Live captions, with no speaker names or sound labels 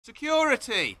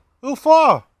Security! Who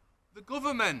for? The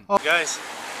government! Oh. Guys,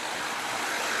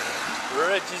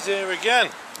 Reggie's here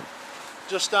again.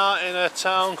 Just out in a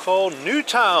town called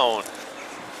Newtown,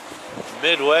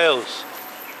 mid Wales.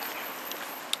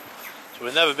 So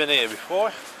we've never been here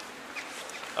before.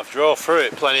 I've drove through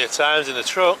it plenty of times in the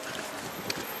truck,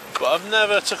 but I've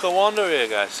never took a wander here,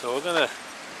 guys. So we're gonna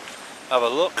have a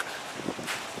look.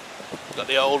 Got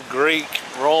the old Greek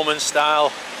Roman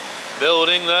style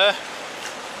building there,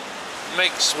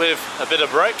 mixed with a bit of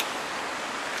brick.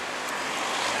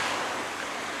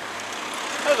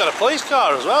 I've got a police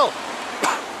car as well.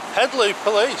 Headley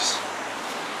Police.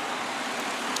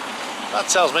 That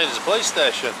tells me there's a police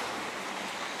station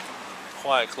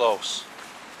quite close.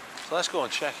 So let's go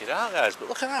and check it out, guys. But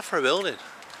look at that for a building.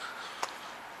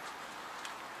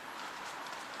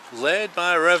 Laid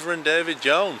by Reverend David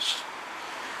Jones.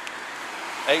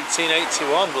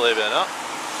 1881, believe it or not.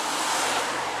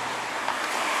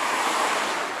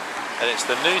 And it's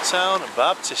the Newtown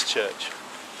Baptist Church.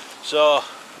 So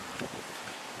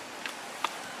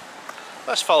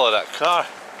let's follow that car.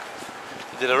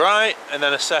 It did a right and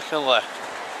then a second left.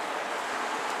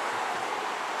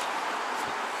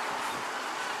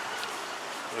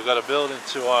 We've got a building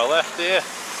to our left here,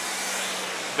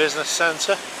 business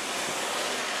centre.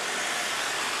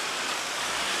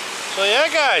 So yeah,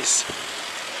 guys,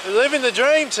 we're living the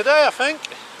dream today, I think.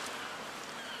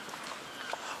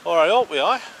 Or I hope we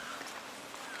are.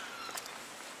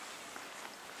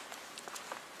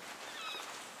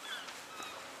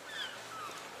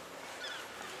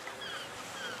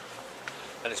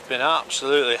 And it's been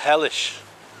absolutely hellish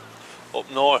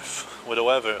up north with the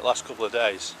weather the last couple of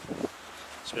days.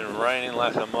 It's been raining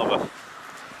like a mother.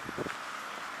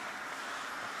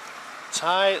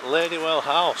 Thai Ladywell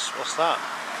House, what's that?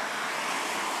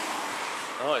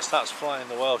 Oh, it starts flying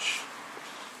the Welsh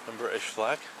and British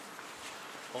flag.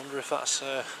 Wonder if that's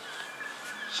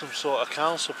some sort of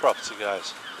council property,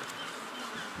 guys.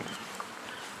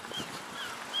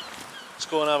 Let's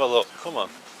go and have a look, come on.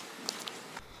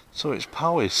 So it's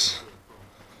powys.gov.uk.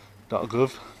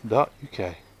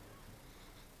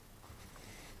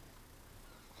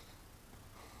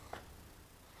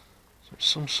 So it's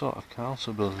some sort of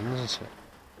council building, isn't it?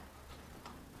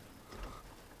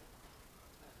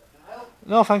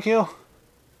 No, thank you.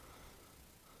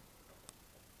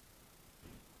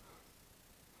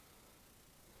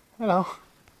 Hello.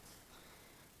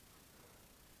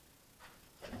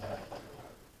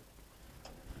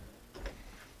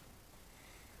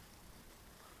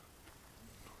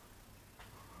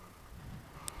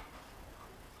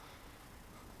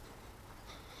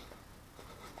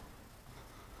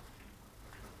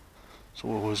 So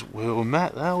we were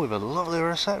met there with a lovely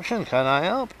reception. Can I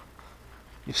help?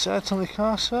 You certainly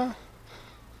can, sir.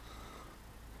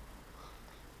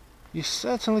 You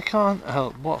certainly can't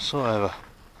help whatsoever.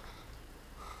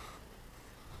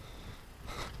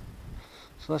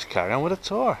 So let's carry on with a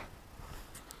tour.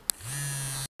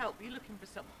 Help, are you looking for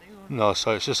something? Or? No,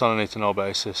 sorry, it's just on a need to know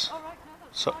basis. All right, no,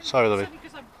 that's fine. Sorry, Libby. It's only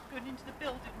because I'm going into the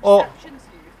building Oh. reception, so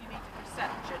if you need a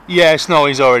reception. Yes, no,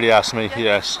 he's already asked me, Yeah,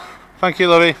 yes. Thank you,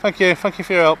 Libby. Thank you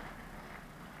for your help.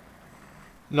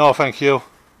 No, thank you.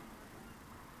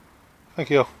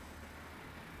 Thank you.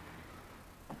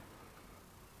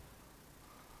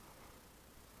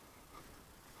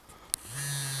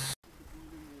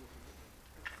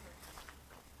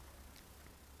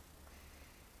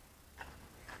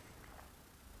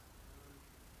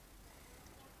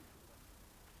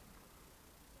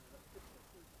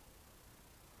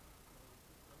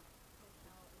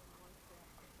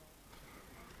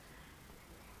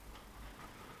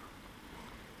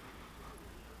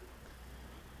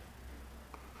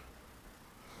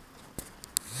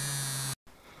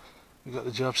 We've got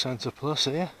the Job Centre Plus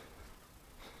here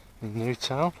in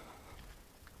Newtown.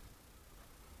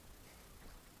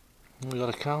 We've got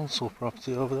a council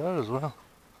property over there as well.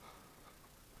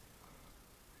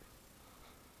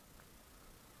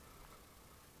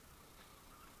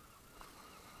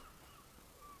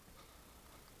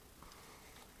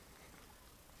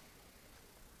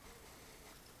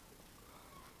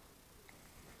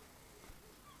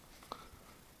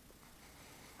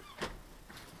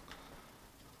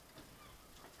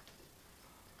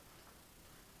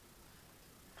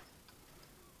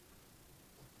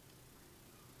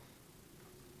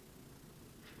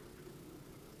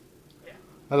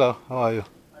 Hello, how are you?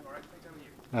 I'm alright, thanks, how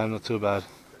are you? I'm not too bad.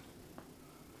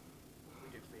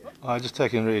 I'm just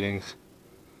taking readings.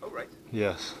 Oh, right.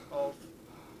 Yes. Of?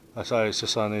 Sorry, it's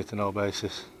just on a need to know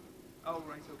basis. Oh,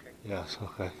 right, okay. Yes,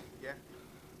 okay. Yeah.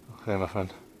 Okay, my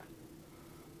friend.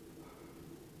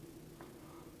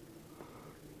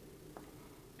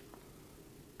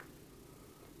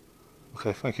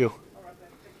 Okay, thank you. Alright then,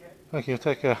 take care. Thank you,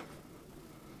 take care.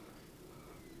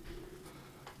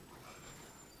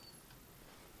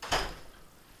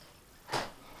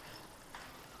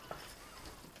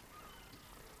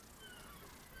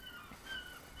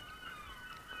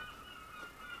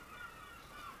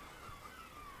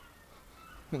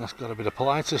 I think that's got to be the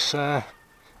politest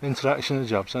interaction in the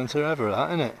job centre ever, that,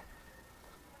 isn't it?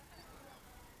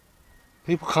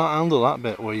 People can't handle that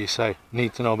bit where you say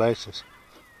need to know basis.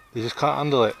 They just can't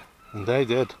handle it, and they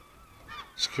did.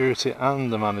 Security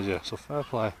and the manager, so fair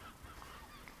play.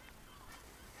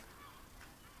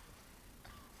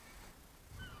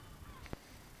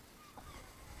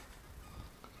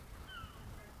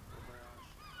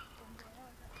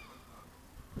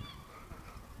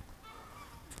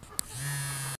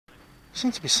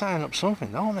 Seem to be setting up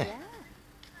something, don't they? Yeah.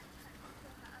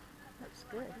 Looks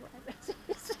good, whatever it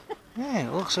is. Yeah,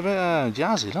 it looks a bit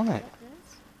jazzy, doesn't it? It does.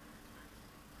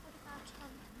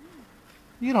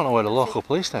 You don't know where the local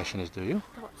police station is, do you?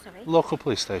 What, sorry? Local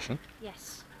police station.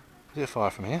 Yes. Is it far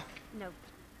from here? No. Are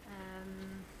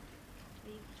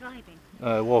you driving?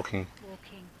 Walking.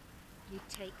 Walking. You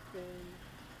take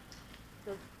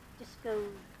just go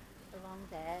along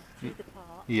there, through the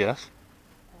park, Yes.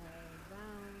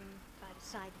 round by the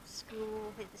side of the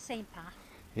school, the same path,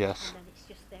 Yes. and then it's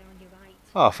just there on your right.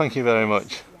 Oh, thank you very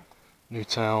much. Yeah.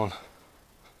 Newtown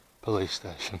police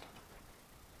station.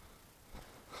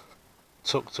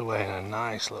 Tucked away in a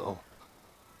nice little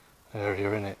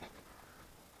area, in it.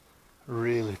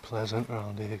 Really pleasant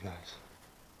around here, guys.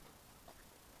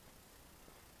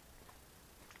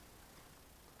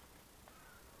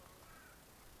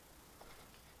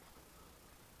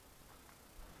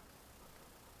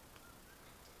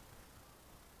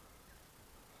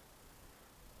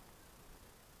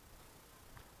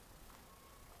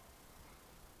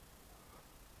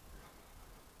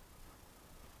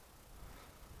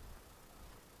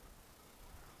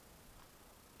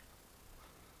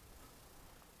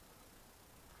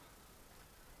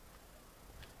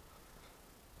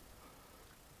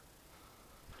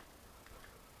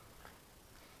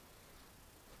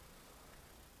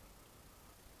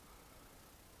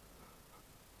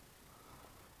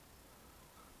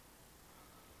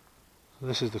 So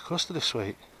this is the custody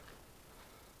suite.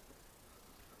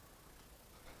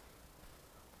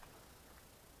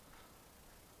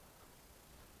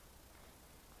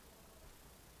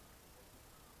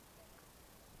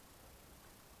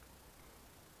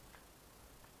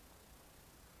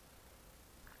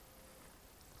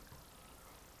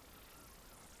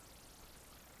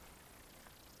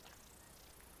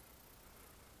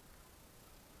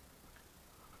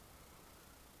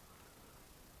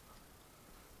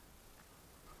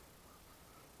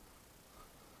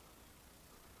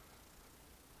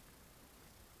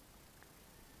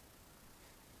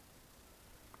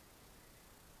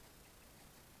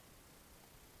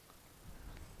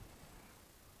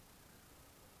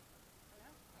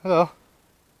 Hello.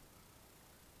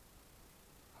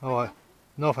 How are you?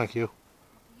 No, thank you.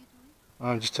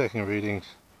 I'm just taking readings.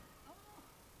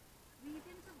 Readings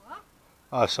of what?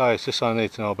 Oh, sorry, it's just on a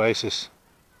need to know basis.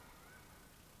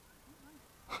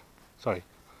 Sorry,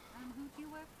 And who do you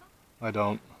work for? I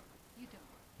don't. You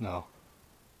don't. No.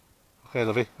 Okay,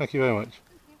 lovey. Thank you very much.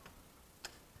 Thank you.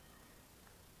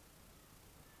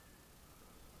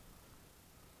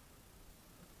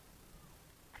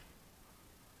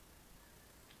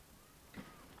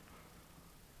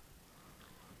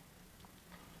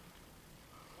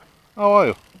 How are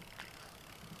you?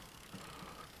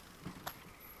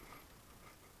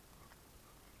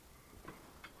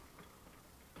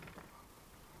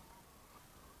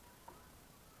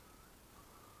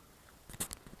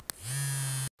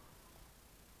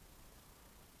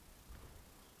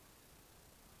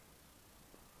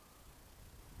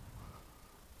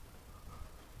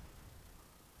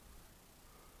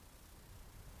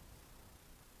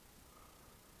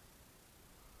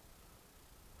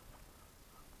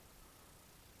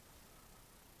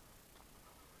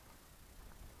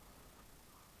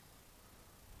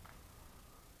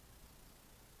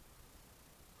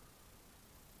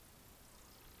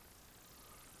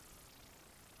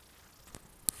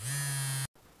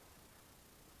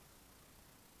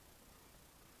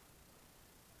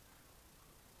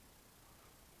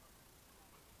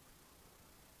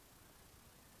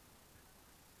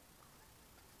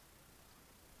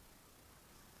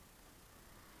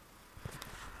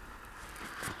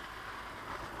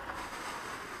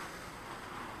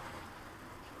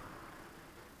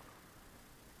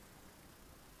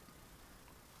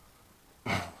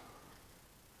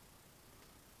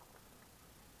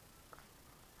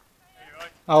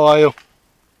 How are you?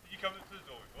 You come to the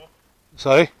door before?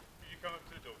 Sorry? You come up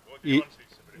to the door. What do you Ye- want to speak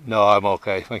to somebody? No, I'm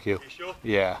okay, thank you. Are you sure?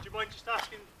 Yeah. Do you mind just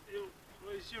asking,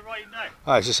 what is your writing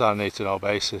now? It's just on a need to know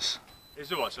basis.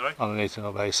 Is it what, sorry? On a need to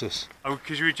know basis. Oh,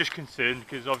 because you were just concerned,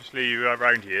 because obviously you're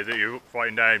around here, that you're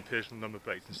writing down personal number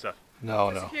plates and stuff. No,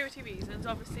 For no. security reasons,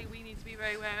 obviously we need to be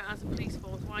very aware as a police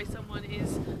force why someone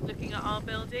is looking at our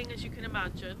building, as you can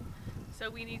imagine.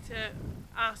 So we need to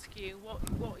ask you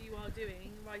what you are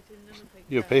doing, writing number plates.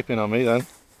 You're down. peeping on me then.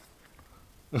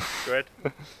 Go ahead.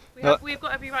 We've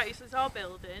got every right. It's our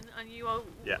building, and you are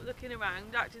Yeah. looking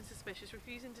around, acting suspicious,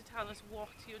 refusing to tell us what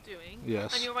you're doing.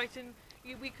 Yes. And you're writing.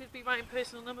 We could be writing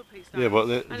personal number plates down. Yeah, but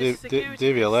the and it's a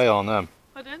security DVLA risk. on them.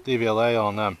 Pardon? DVLA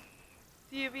on them.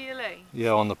 DVLA.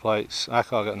 Yeah, on the plates. I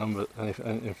can't get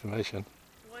any information.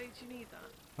 Why do you need that?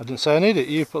 I didn't say I need it.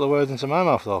 You put the words into my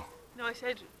mouth though. No, I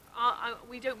said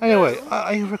we don't Anyway, know.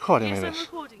 are you recording Yes, me, I'm miss?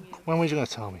 recording you. When were you going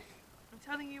to tell me? I'm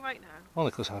telling you right now.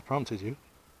 Only because I prompted you.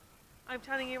 I'm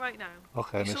telling you right now.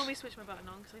 Okay, You miss. saw me switch my button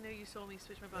on because I know you saw me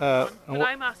switch my button Uh, on. and But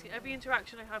I'm asking every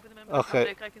interaction I have with a member of the Okay.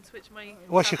 public, I can switch my.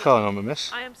 What's your tablet. calling number,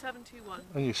 miss? I am 721.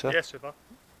 And you, sir? Yes, so far.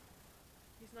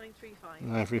 He's 935.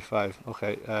 935.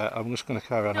 Okay, I'm just going to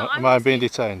carry on. No, Am I'm I being asking-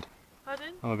 detained?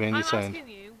 Pardon? Am I being I'm detained? asking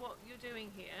you what you're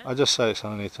doing here. I just said it's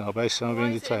on a need to know basis. I'm Why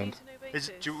being is it a detained. need-to-know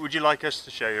basis? Would you like us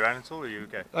to show you around at all, or are you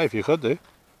okay? Oh, if you could do.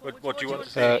 What do you want to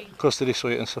see? Custody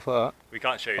suite and stuff like We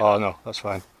can't show you that. Oh that. no, that's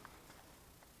fine.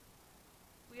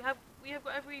 We have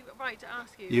got every right to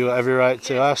ask you. You have every right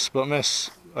to Yes. ask, but miss,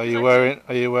 are you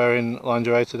Exactly. wearing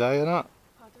lingerie today or not?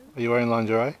 Pardon? Are you wearing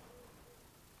lingerie?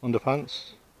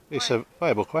 Underpants? It's Why? a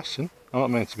viable question. I'm not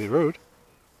meant to be rude.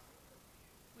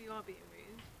 We are being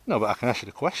rude. No, but I can ask you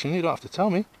the question. You don't have to tell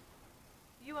me.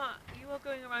 You are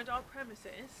going around our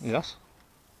premises, Yes.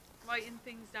 writing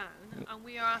things down, and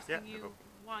we are asking Yeah, no you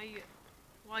problem.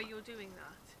 why you're doing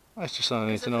that. It's just on a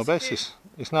need Is to it know for basis.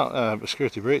 It's not a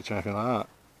security breach or anything like that.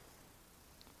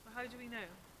 Well, how do we know?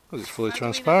 Because it's fully How do we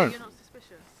know that transparent. you're not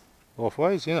suspicious? Both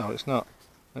ways, you know. It's not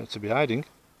meant to be hiding.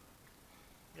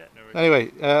 Yeah, no worries.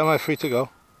 Anyway, am I free to go?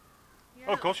 Yeah.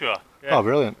 Oh, of course you are. Yeah. Oh,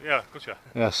 brilliant. Yeah, of course you are.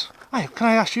 Yes. Hey, can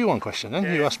I ask you one question then?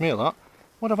 Yeah, You yeah. asked me a lot.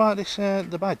 What about this,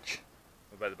 the badge?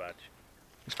 What about the badge?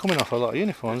 It's coming off a lot of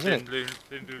uniforms, isn't it?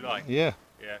 Thin blue line. Yeah.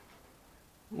 Yeah.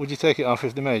 Would you take it off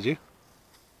if they made you?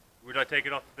 Would I take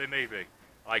it off if they made me?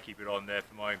 I keep it on there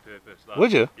for my own purpose. Like,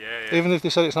 Would you? Yeah, yeah. Even if they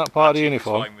said it's not part of the Our chief is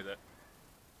uniform? fine with it.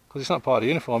 Because it's not part of the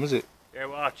uniform, is it? Yeah,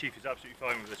 well, our chief is absolutely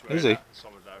fine with us. Is he?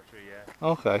 Solidarity, yeah.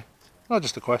 Okay. Not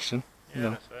just a question. Yeah, No.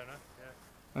 that's fair enough.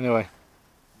 Yeah. Anyway.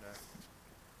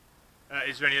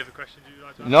 Is there any other questions you'd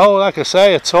like to ask? No, like I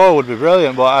say, a tour would be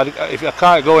brilliant, but if I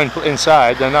can't go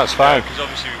inside, then that's fine. Because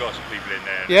obviously we've got some people in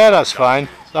there. Yeah, that's fine.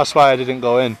 That's why I didn't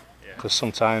go in. Yeah. Because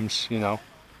sometimes, you know,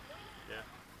 Yeah.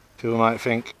 people might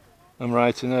think I'm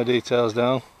writing their details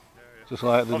down. Yeah, yeah. Just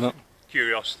like they're not.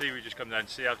 Curiosity, we just come down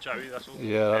to see, have a chat with you, that's all.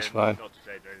 Yeah, that's fine. Not to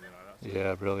say or anything like that.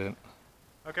 Yeah, brilliant.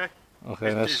 Okay. Okay,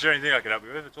 Is that's there anything I can help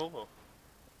you with at all? Or?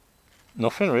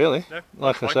 nothing really. No?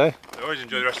 Like I That's say. fine. No worries,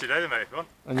 enjoy the rest of your day then, mate, if you want.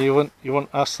 And you wouldn't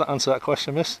answer that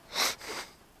question, miss?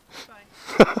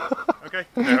 Fine. Okay,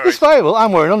 no It's worries. viable.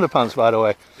 I'm wearing underpants, by the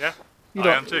way. Yeah? You I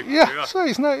don't- am too. Yeah, There you are. so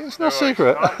it's no worries.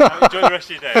 secret. All right, enjoy the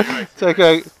rest of your day. Anyway. Take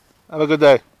care. Have a good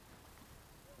day.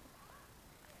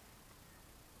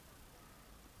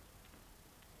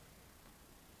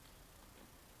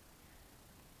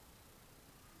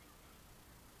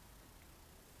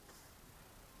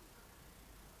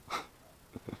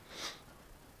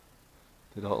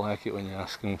 They don't like it when you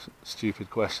ask them stupid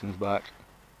questions back.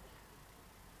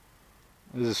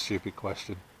 It is a stupid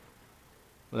question.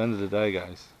 At the end of the day,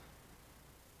 guys,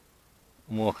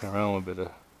 I'm walking around with a bit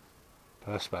of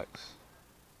perspex.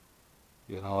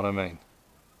 You know what I mean?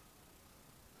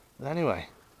 But anyway,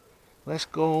 let's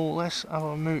have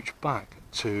a mooch back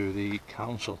to the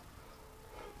council.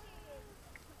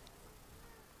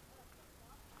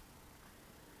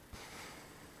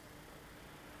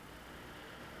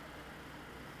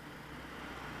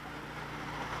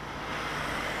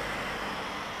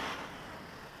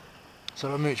 So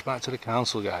have a mooch back to the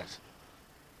council, guys.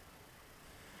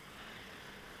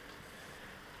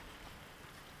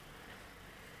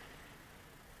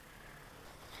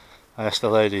 I asked the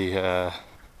lady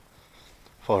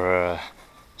for her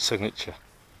signature.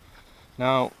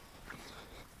 Now,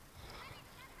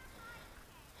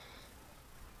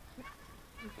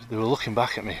 they were looking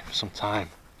back at me for some time,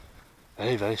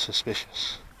 very, very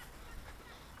suspicious.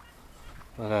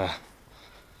 But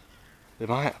they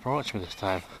might approach me this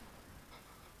time.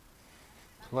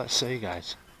 So let's see,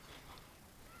 guys.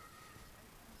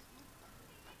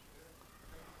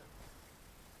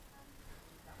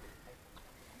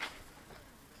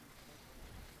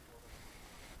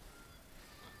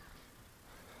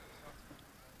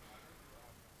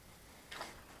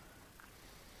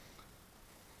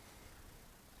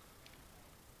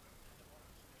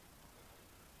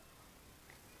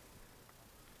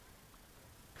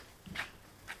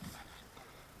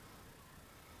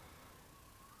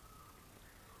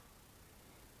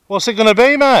 What's it going to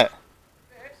be, mate?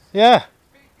 This? Yeah. Kind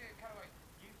of like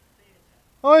youth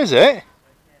theatre. Oh, is it? So, yeah,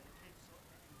 the kids sort of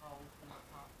get involved in that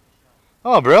part of the show.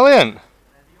 Oh, brilliant. The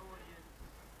audience,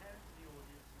 parents of the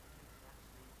audience, and the kids are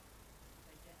actually,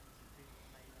 they get them to do what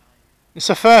they like.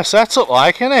 It's a fair setup,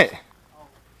 like, isn't it?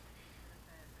 Oh, it's a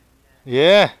fair thing, yeah.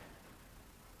 Yeah.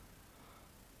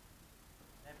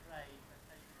 They're brave, they're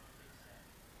taking on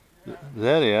a big set.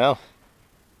 There they are.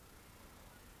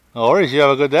 No worries, you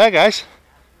have a good day, guys.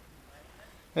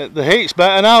 The heat's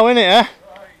better now, isn't it, eh? Finally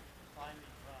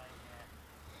dry,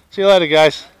 yeah. See you later,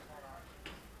 guys.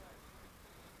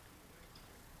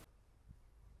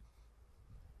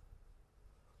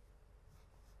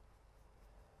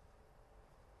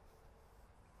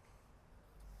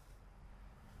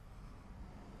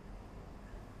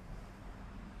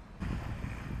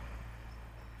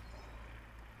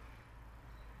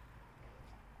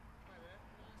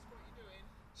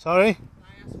 Sorry? Can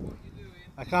I ask what you're doing?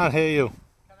 I can't hear you.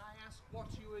 Can I ask what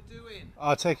you were doing?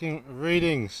 I'm taking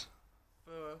readings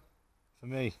For for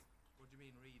me. what do you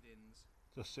mean readings?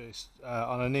 Just it's,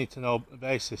 on a need-to-know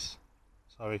basis.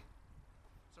 Sorry.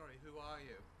 Sorry, who are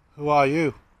you? Who are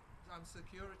you? I'm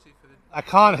security for the. I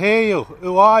can't hear you.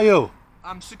 Who are you?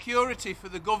 I'm security for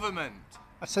the government.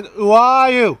 I said, who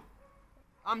are you?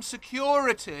 I'm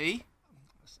security.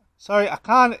 Sorry, I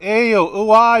can't hear you. Who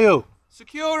are you?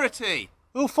 Security.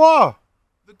 Who for?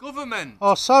 The government.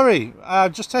 Oh, sorry.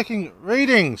 I'm just taking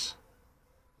readings.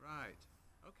 Right.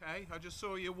 Okay. I just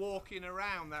saw you walking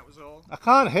around. That was all. I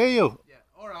can't hear you. Yeah.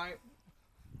 All right.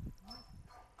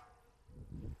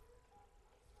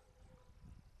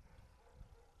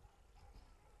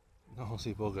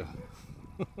 Nosy bugger.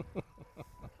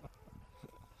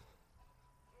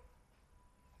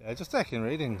 Yeah, just taking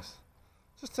readings.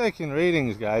 Just taking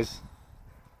readings, guys.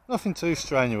 Nothing too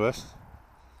strenuous.